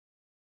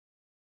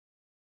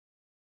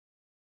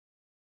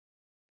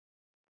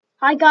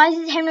Hi guys,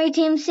 it's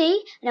HenryTMC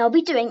and I'll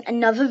be doing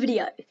another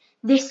video.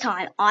 This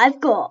time I've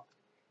got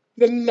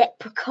the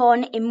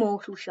Leprechaun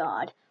Immortal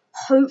shard.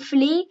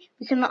 Hopefully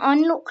we can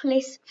unlock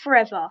this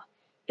forever.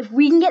 If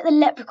we can get the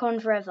Leprechaun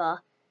forever,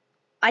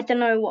 I don't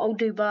know what I'll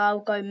do, but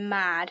I'll go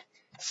mad.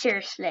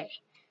 Seriously.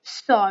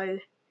 So,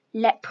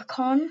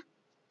 Leprechaun.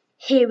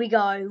 Here we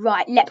go.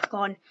 Right,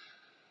 Leprechaun.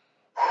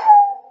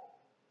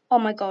 Oh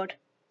my god.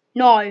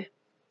 No.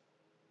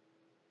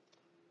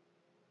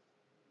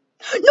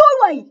 No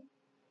way!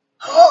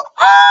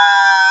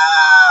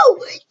 Oh!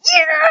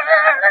 Yeah!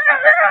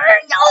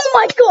 Oh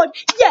my god!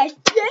 Yes,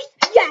 yes,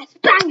 yes!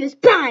 Bangers,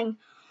 bang!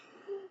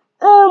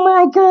 Oh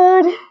my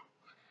god!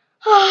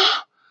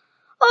 Oh,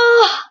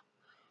 oh,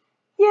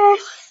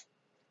 yes!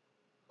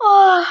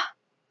 Oh,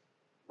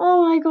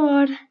 oh my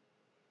god!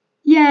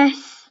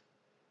 Yes!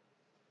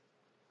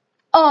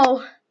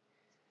 Oh,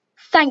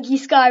 thank you,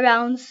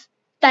 Skybounds.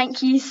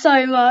 Thank you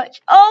so much.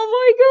 Oh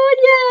my god,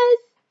 yes!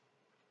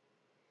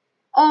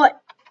 Oh,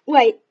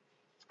 wait.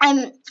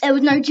 There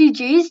was no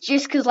GGs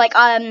just because, like,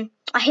 I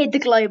hid the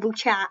global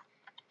chat.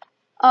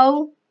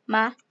 Oh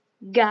my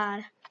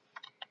god.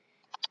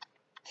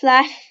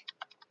 Flash,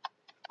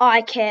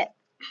 iKit,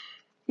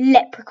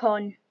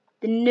 Leprechaun,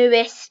 the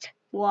newest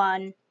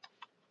one.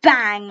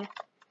 Bang!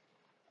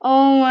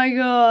 Oh my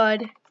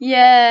god.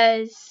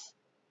 Yes.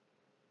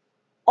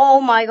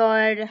 Oh my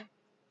god.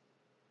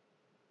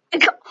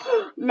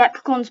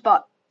 Leprechaun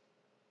spot.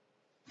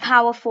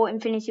 Power 4,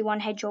 Infinity 1,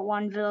 Headshot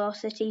 1,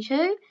 Velocity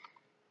 2.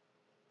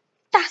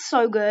 That's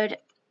so good.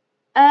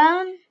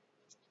 Found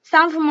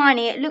from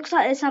mining. It looks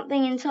like there's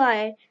something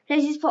inside.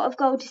 Place this pot of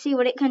gold to see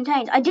what it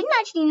contains. I didn't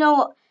actually know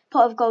what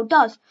pot of gold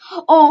does.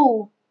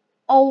 Oh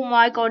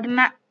my god.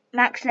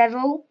 Max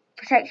level.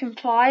 Protection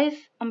 5.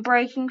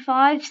 Unbreaking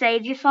 5.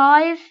 Savior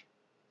 5.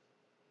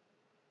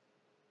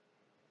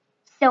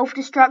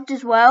 Self-destruct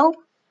as well.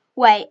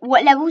 Wait,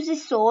 what level is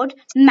this sword?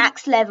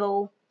 Max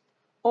level.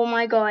 Oh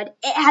my god.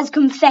 It has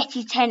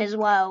confetti 10 as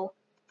well.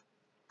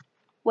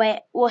 Wait,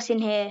 what's in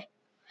here?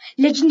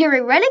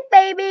 Legendary relic,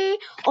 baby!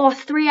 Or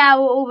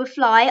 3-hour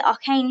overfly,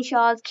 arcane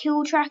shards,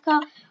 kill tracker.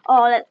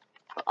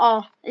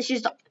 Let's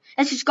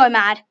just go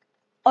mad.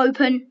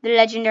 Open the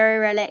legendary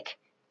relic,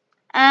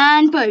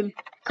 and boom!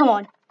 Come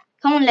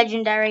on,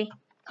 legendary.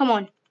 Come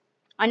on.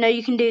 I know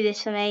you can do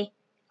this for me.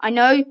 I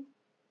know.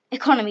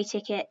 Economy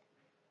ticket.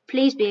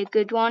 Please be a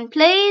good one,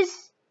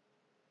 please.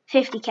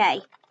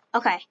 50k.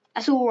 Okay,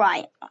 that's all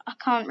right. I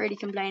can't really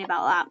complain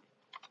about that.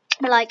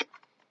 But like,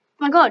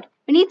 oh my god,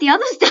 we need the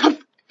other stuff.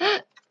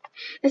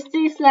 Let's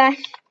do slash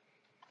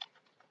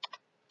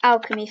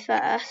alchemy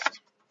first.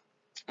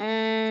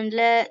 And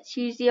let's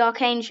use the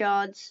arcane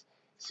shards.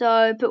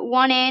 So put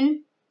one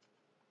in.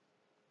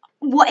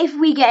 What if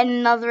we get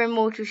another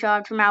immortal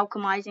shard from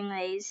alchemizing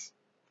these?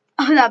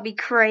 Oh, that'd be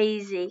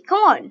crazy. Come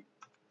on.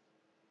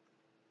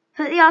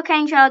 Put the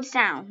arcane shards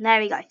down.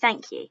 There we go.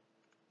 Thank you.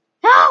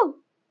 No!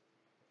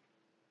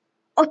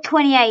 Oh,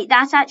 28.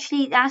 That's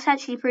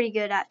actually pretty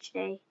good,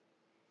 actually.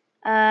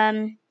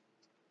 Come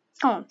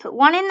on, put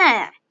one in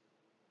there.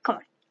 Come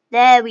on.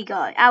 There we go.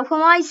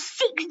 Alchemize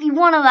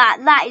 61 of that.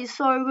 That is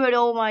so good.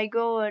 Oh my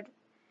god.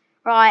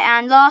 Right,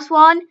 and last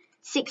one,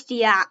 60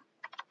 that.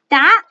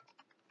 That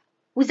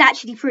was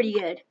actually pretty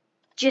good.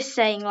 Just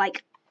saying,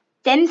 like,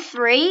 them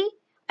 3,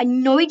 I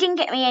know it didn't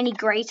get me any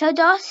greater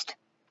dust,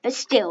 but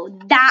still,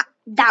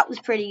 that was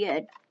pretty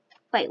good.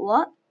 Wait,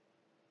 what?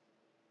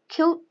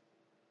 Kill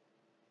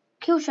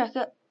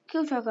tracker.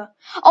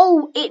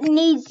 Oh, it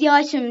needs the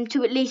item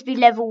to at least be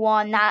level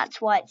 1. That's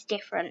why it's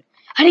different.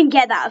 I didn't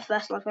get that at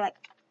first. I was like,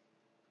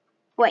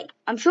 wait,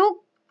 I'm sure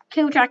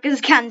kill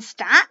trackers can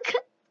stack.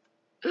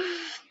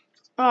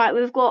 Alright,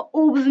 we've got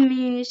Orb of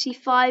Immunity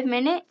 5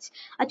 minutes.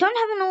 I don't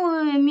have an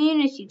Orb of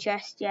Immunity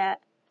chest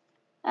yet.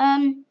 Do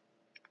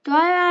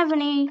I have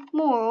any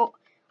more?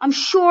 I'm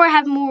sure I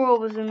have more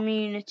Orb of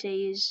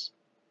Immunities.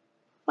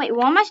 Wait,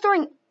 why am I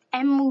storing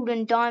emerald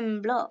and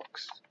diamond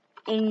blocks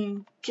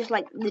in just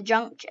like the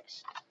junk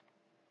chest?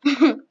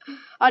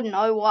 I don't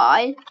know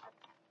why.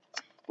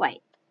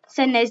 Wait,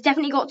 so there's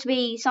definitely got to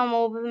be some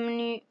Orb of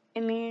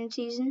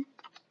Immunities in?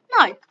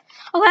 No. Okay,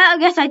 I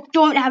guess I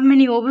don't have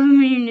many Orb of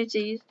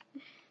Immunities.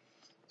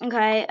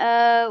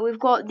 Okay, we've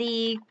got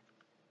the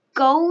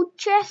gold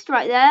chest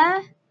right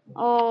there.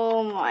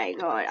 Oh my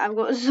god, I've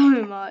got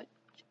so much.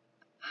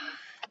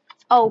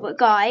 Oh, but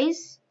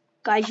guys,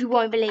 you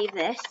won't believe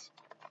this.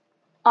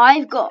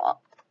 I've got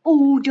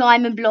all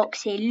diamond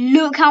blocks here.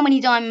 Look how many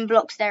diamond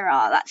blocks there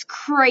are. That's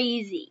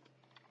crazy.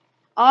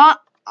 I'm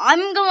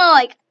gonna,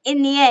 like,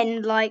 in the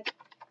end, like,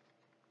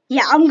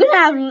 yeah, I'm gonna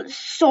have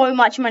so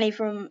much money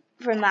from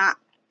that.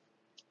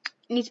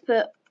 Let's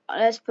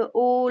put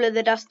all of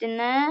the dust in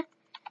there.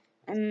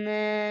 And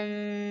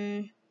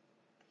then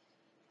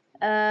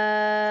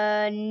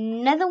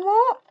nether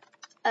wart.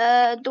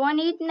 Do I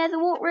need nether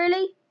wart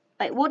really?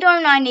 Wait, what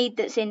don't I need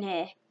that's in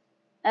here?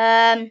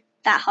 That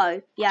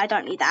hoe. Yeah, I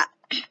don't need that.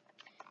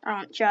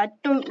 Aren't I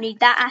don't need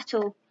that at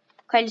all.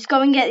 Okay, let's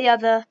go and get the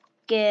other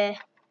gear.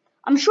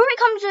 I'm sure it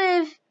comes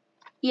with.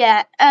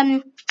 Yeah.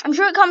 I'm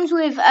sure it comes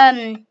with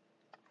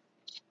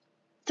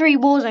 3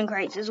 Warzone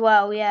crates as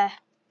well, yeah.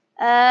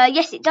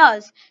 Yes, it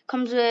does.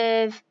 Comes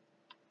with...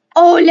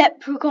 Oh,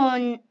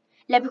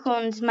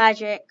 Leprechaun's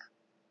magic.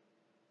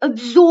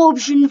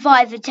 Absorption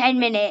 5 for 10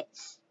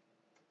 minutes.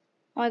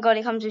 Oh my god,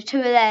 it comes with 2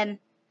 of them.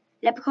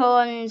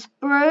 Leprechaun's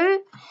brew.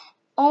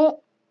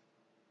 Oh,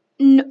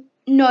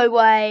 no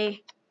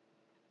way.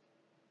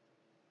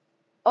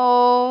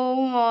 Oh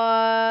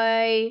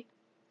my.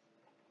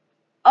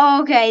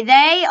 Okay,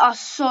 they are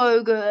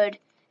so good.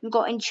 We've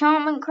got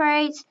enchantment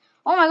crates.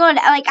 Oh my god,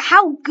 like,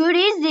 how good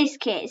is this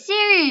kit?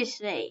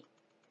 Seriously.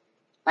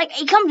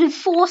 Like, it comes with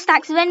 4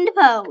 stacks of ender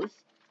pearls.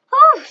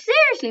 Oh,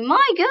 seriously,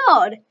 my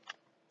god.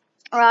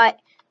 Right,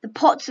 the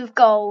pots of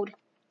gold.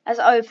 Let's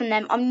open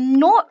them. I'm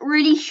not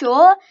really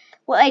sure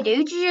what they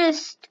do. Do you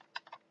just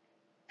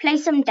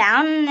place them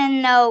down and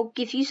then they'll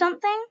give you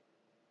something?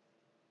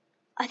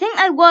 I think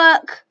they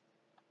work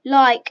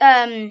like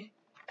the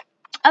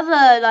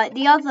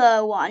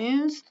other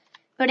ones,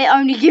 but it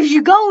only gives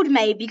you gold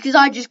maybe, because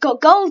I just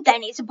got gold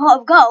then. It's a pot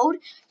of gold.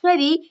 So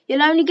maybe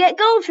you'll only get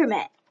gold from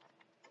it.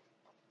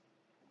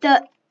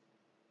 The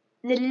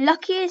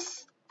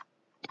luckiest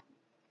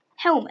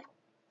helmet.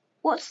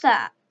 What's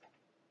that?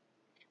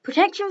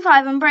 Protection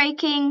 5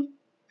 unbreaking.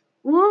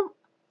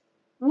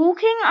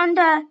 Walking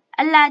under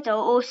a ladder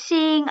or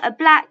seeing a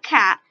black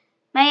cat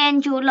may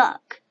end your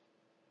luck.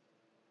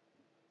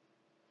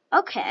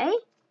 Okay.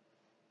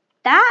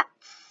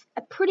 That's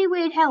a pretty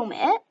weird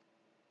helmet.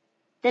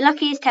 The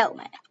luckiest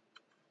helmet.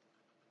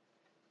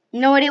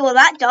 No idea what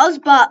that does,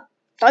 but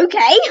okay.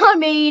 I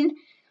mean,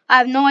 I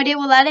have no idea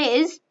what that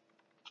is.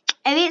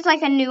 Maybe it's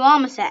like a new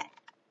armor set.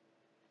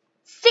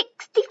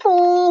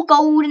 64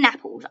 golden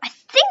apples. I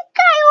think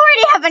I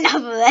already have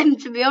enough of them,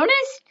 to be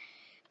honest.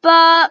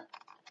 But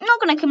I'm not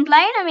going to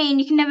complain. I mean,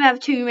 you can never have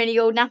too many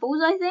golden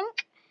apples, I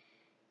think.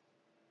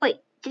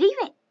 Wait, did he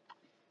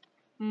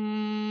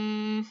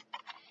even...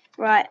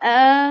 Right,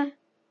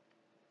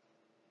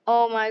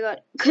 oh my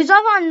god. Because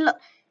I've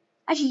unlocked...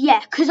 Actually, yeah,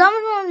 because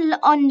I've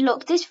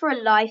unlocked this for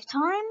a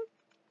lifetime.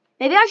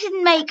 Maybe I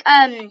should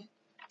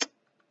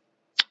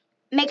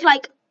make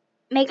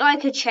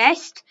like a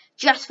chest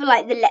just for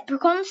like the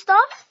leprechaun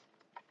stuff.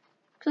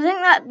 Because I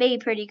think that'd be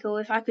pretty cool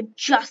if I could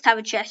just have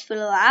a chest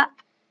full of that.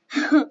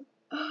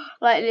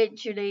 Like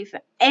literally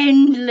for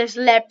endless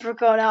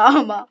leprechaun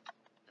armor.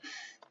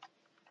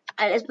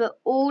 And let's put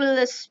all of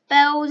the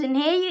spells in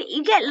here.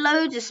 You get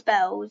loads of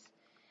spells.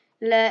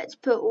 Let's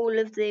put all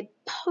of the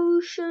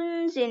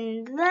potions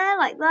in there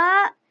like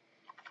that.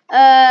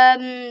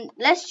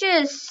 Let's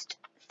just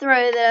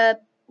throw the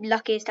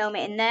luckiest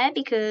helmet in there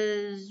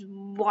because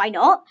why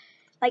not?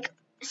 Like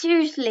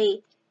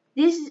seriously,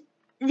 this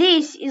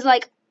is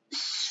like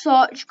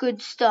such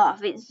good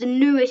stuff. It's the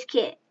newest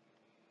kit.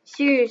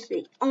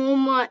 Seriously, oh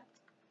my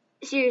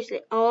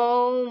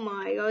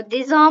god,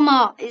 this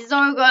armor is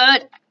so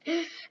good.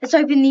 Let's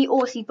open the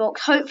Aussie box.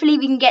 Hopefully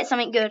we can get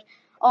something good.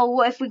 Oh,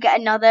 what if we get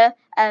another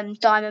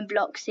diamond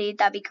block seed?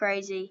 That'd be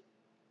crazy.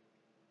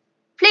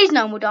 Please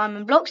no more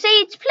diamond block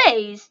seeds,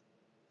 please.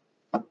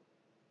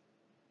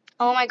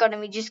 Oh my god,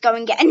 and we just go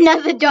and get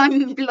another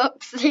diamond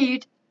block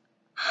seed.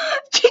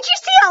 Did you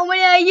see how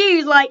many I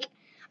used? Like,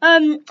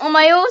 on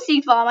my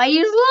Aussie farm, I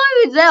used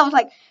loads there. I was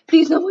like,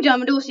 please no more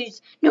diamond ore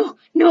seeds. No,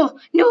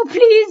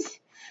 please.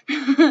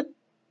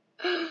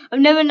 I've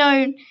never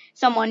known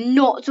someone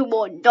not to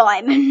want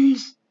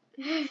diamonds.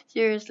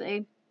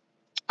 Seriously.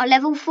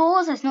 Level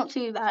 4s, that's not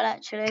too bad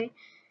actually.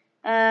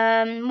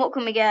 What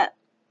can we get?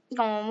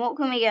 Come on, what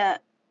can we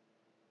get?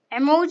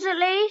 Emeralds at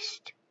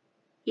least?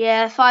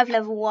 Yeah, 5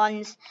 level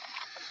 1s.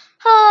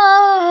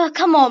 Ah,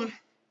 come on.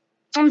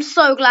 I'm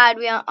so glad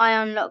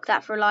I unlocked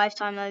that for a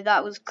lifetime though.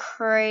 That was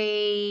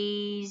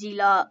crazy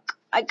luck.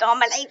 I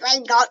can't believe I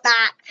got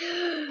that.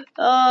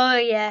 Oh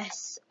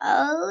yes.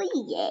 Oh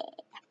yeah.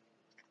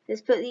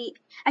 Let's put the...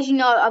 Actually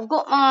no, I've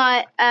got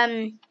my...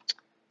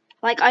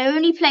 Like, I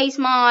only place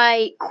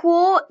my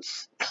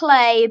quartz,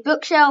 clay,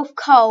 bookshelf,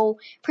 coal,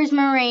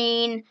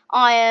 prismarine,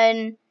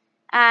 iron,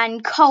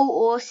 and coal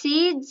ore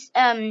seeds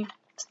in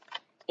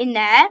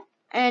there.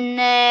 And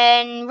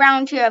then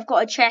round here I've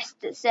got a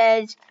chest that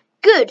says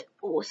good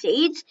ore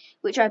seeds,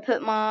 which I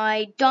put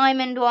my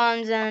diamond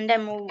ones and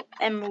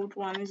emerald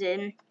ones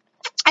in.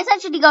 Let's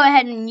actually go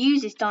ahead and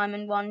use this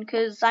diamond one,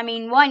 because, I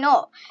mean, why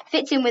not?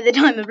 Fits in with the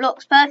diamond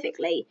blocks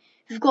perfectly.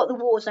 We've got the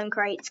Warzone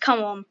crates,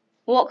 come on.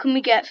 What can we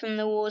get from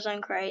the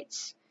Warzone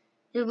crates?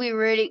 It'll be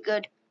really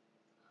good.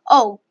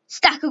 Oh,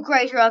 stack of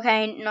Greater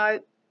Arcane. No,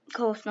 of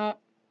course not.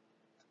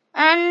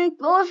 And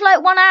what was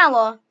like 1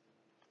 hour?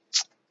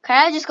 Okay,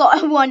 I just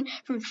got one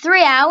from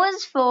 3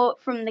 hours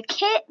from the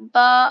kit,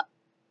 but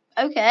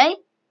okay.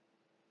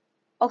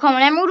 Oh, come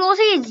on, Emerald Ore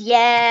Seeds.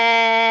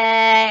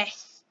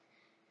 Yes.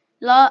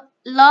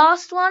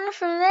 Last one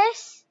from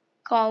this.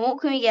 Come on, what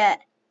can we get?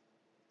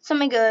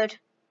 Something good.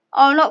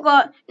 Oh, not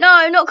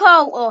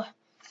coal. Oh.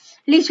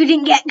 At least we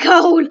didn't get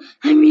coal.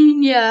 I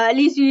mean, yeah, at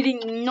least we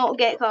didn't not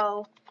get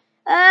coal.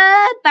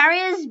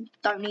 Barriers,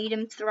 don't need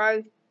them.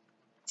 Throw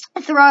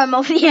them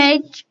off the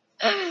edge.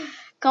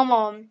 Come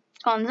on,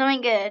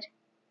 something good.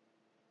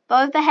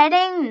 Bow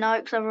beheading? No,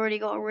 because I've already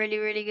got a really,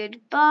 really good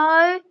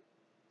bow.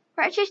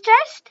 Wretched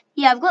chest?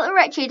 Yeah, I've got the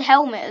wretched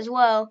helmet as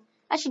well.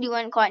 Actually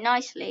went quite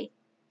nicely.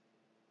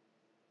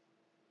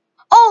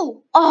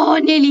 Oh! Oh,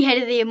 nearly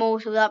headed the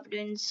immortal. That would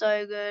have been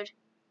so good.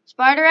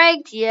 Spider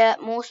eggs? Yeah,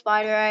 more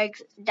spider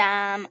eggs.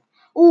 Damn.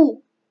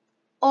 Ooh.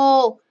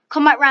 Oh,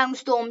 come back round,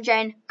 Storm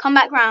Jen. Come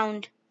back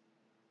round.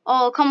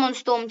 Oh, come on,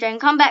 Storm Jen.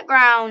 Come back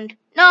round.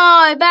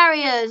 No,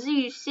 barriers. Are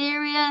you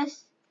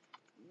serious?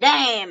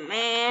 Damn,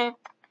 man.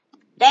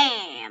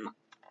 Damn.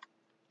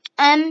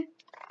 I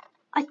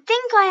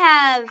think I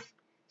have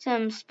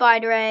some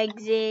spider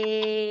eggs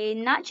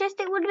in that chest.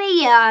 It would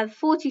be. Yeah, I have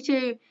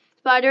 42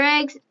 spider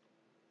eggs.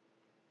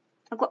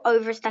 I've got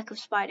over a stack of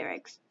spider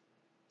eggs.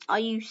 Are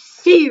you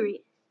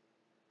serious?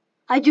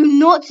 I do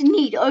not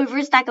need over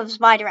a stack of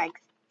spider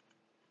eggs.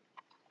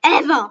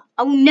 Ever.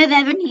 I will never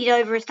ever need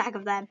over a stack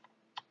of them.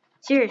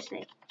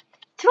 Seriously.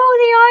 Throw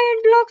the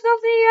iron blocks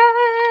off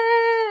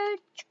the edge.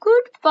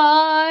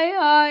 Goodbye,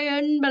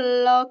 iron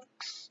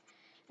blocks.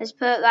 Let's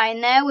put that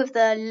in there with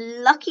the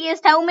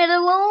luckiest helmet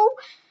of all.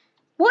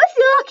 What if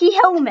your lucky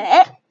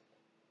helmet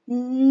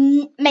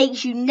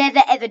makes you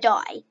never ever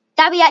die?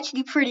 That'd be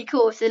actually pretty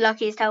cool if the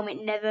luckiest helmet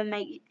you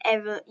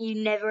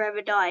never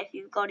ever die if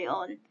you've got it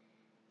on.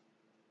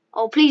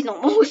 Oh, please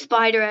not more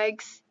spider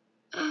eggs.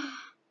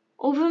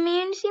 Orb of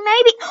immunity,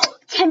 maybe?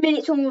 10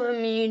 minutes on orb of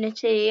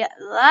immunity.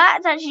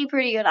 That's actually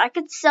pretty good. I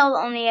could sell it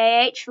on the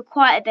AH for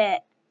quite a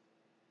bit.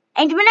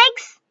 Enderman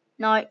eggs?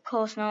 No, of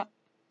course not.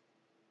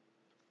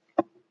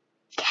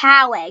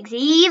 Cow eggs,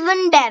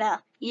 even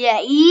better.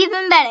 Yeah,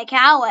 even better,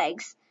 cow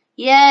eggs.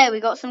 Yeah,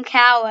 we got some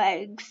cow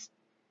eggs.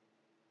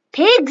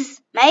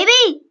 Pigs,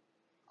 maybe?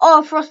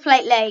 Oh,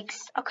 frostplate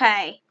legs.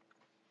 Okay.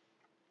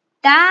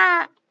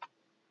 That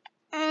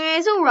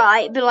is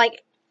alright, but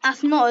like,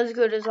 that's not as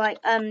good as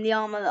like the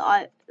armor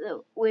that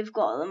we've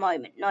got at the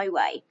moment. No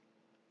way.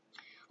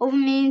 Orb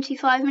immunity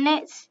 5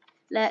 minutes.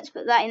 Let's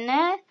put that in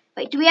there.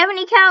 Wait, do we have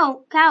any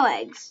cow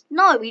eggs?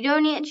 No, we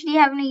don't actually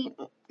have any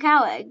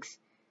cow eggs.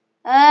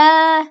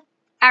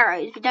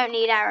 Arrows. We don't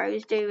need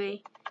arrows, do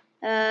we?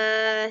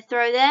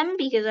 Throw them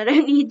because I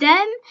don't need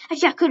them.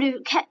 Actually, I could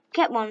have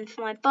kept one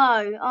for my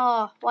bow.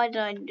 Oh, why did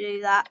I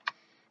do that?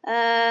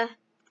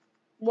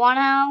 1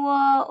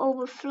 hour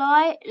orb of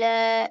flight.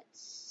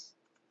 Let's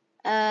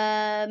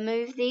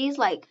move these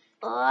like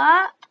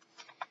that.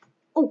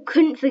 Oh,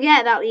 couldn't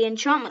forget about the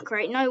enchantment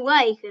crate. No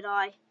way could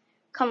I.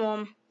 Come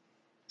on.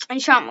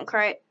 Enchantment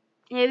crate.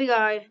 Here we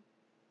go.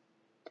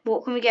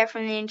 What can we get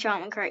from the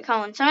enchantment crate?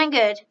 Come on, something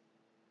good.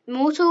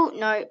 Immortal?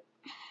 No.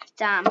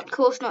 Damn, of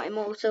course not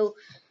immortal.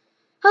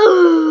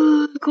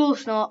 Of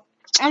course not.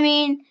 I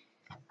mean,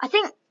 I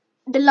think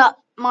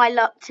my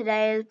luck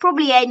today has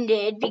probably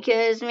ended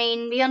because, I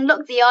mean, we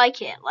unlocked the eye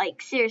kit.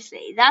 Like,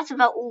 seriously, that's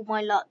about all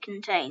my luck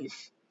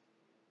contains.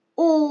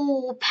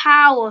 Oh,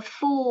 power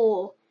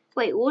 4.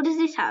 Wait, what does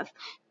this have?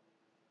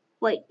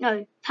 Wait,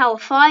 no, power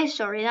 5,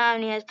 sorry, that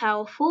only has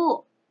power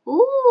 4.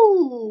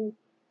 Ooh,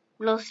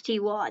 velocity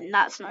 1,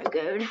 that's no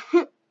good.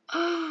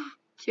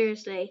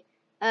 Seriously.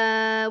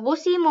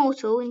 What's the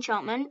immortal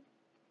enchantment?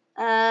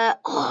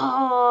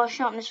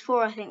 Sharpness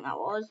 4, I think that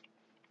was.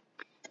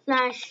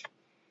 Slash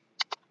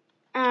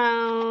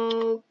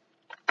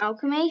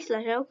alchemy.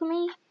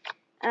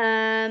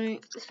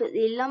 Let's put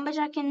the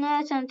lumberjack in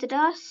there, turn to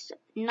dust.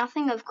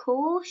 Nothing, of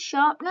course.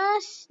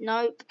 Sharpness,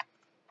 nope.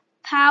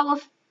 Power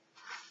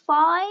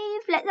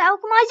 5, let's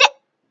alchemize it.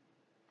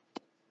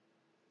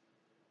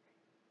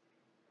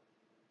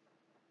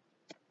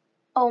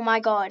 Oh my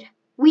god,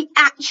 we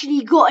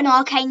actually got an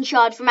arcane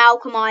shard from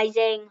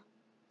alchemizing.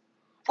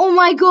 Oh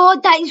my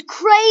god, that is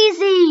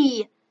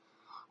crazy.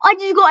 I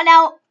just got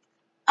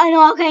an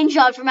arcane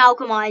shard from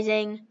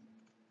alchemizing.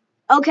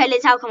 Okay,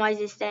 let's alchemize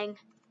this thing.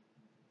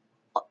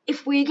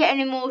 If we get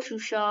an immortal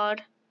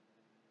shard,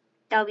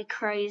 that'll be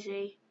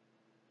crazy.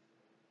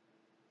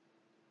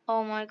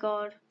 Oh my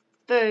god.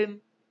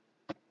 Boom.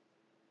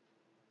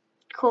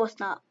 Of course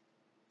not.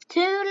 2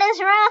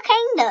 lesser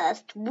arcane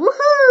dust.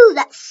 Woohoo!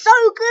 That's so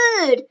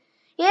good.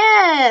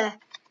 Yeah.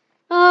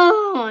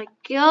 Oh my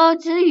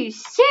god, are you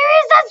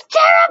serious? That's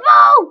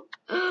terrible!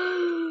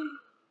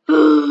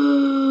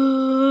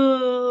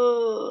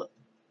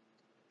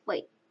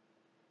 Wait.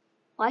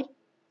 What?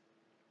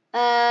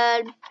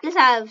 Let's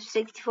have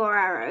 64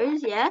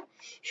 arrows, yeah.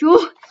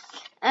 Sure.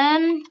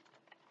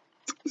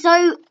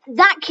 So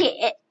that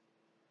kit,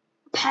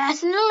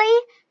 personally,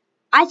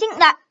 I think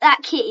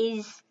that kit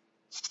is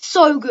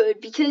so good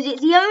because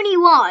it's the only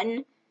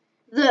one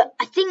that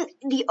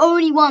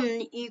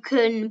you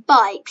can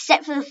buy,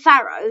 except for the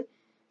Pharaoh,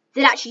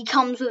 that actually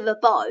comes with a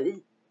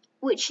bow,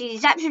 which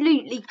is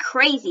absolutely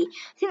crazy.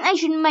 I think they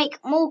should make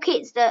more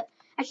kits that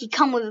actually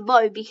come with a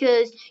bow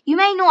because you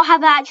may not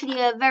have actually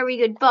a very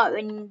good bow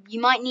and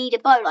you might need a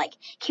bow like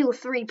kill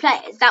 3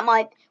 players. That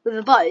might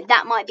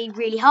be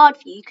really hard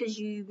for you because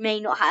you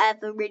may not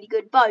have a really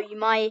good bow. You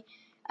might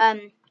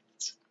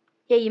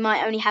you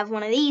might only have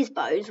one of these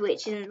bows,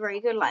 which isn't very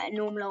good, like a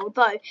normal old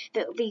bow.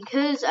 But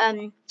because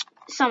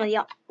some of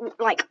the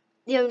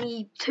the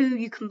only two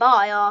you can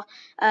buy are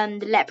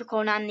the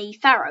Leprechaun and the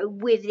Pharaoh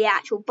with the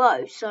actual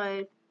bow.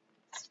 So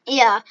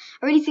yeah,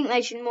 I really think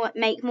they should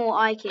make more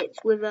eye kits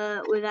with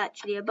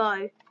actually a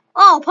bow.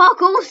 Oh,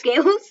 parkour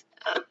skills.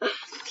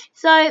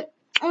 So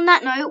on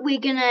that note, we're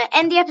gonna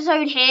end the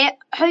episode here.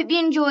 Hope you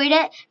enjoyed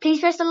it. Please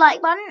press the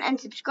like button and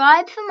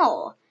subscribe for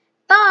more.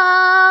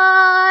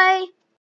 Bye.